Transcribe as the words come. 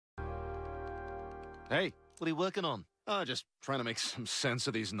Hey, what are you working on? Just trying to make some sense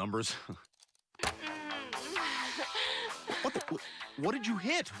of these numbers. What did you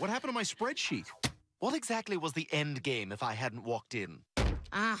hit? What happened to my spreadsheet? What exactly was the end game if I hadn't walked in?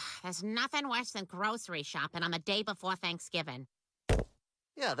 There's nothing worse than grocery shopping on the day before Thanksgiving.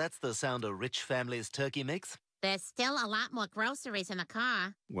 Yeah, that's the sound a rich family's turkey makes. There's still a lot more groceries in the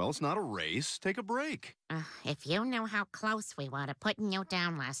car. Well, it's not a race. Take a break. If you knew how close we were to putting you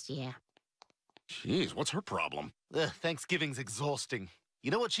down last year. Jeez, what's her problem? Thanksgiving's exhausting.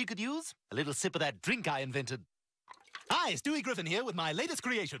 You know what she could use? A little sip of that drink I invented. Hi, Stewie Griffin here with my latest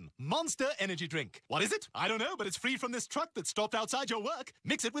creation, Monster Energy Drink. What is it? I don't know, but it's free from this truck that stopped outside your work.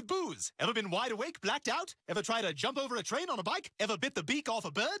 Mix it with booze. Ever been wide awake, blacked out? Ever tried to jump over a train on a bike? Ever bit the beak off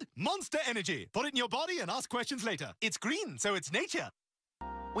a bird? Monster Energy. Put it in your body and ask questions later. It's green, so it's nature.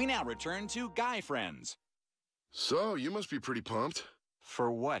 We now return to Guy Friends. So, you must be pretty pumped.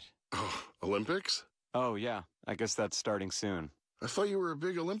 For what? Oh, Olympics? Oh, yeah. I guess that's starting soon. I thought you were a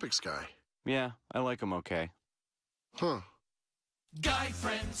big Olympics guy. Yeah, I like them okay. Huh. Guy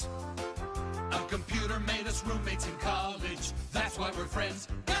Friends. A computer made us roommates in college. That's why we're friends.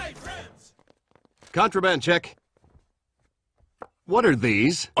 Guy Friends. Contraband check. What are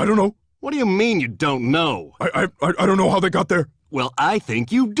these? I don't know. What do you mean you don't know? I don't know how they got there. Well, I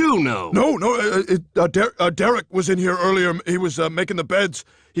think you do know. No, Derek was in here earlier. He was making the beds.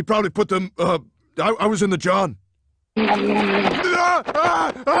 He probably put them, I was in the John. You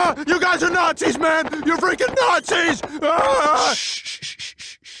guys are Nazis, man! You're freaking Nazis! Who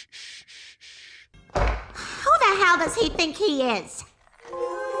the hell does he think he is?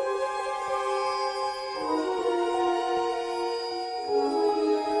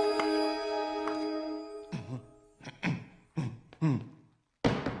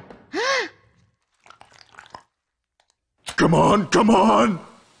 Come on!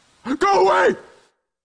 Go away!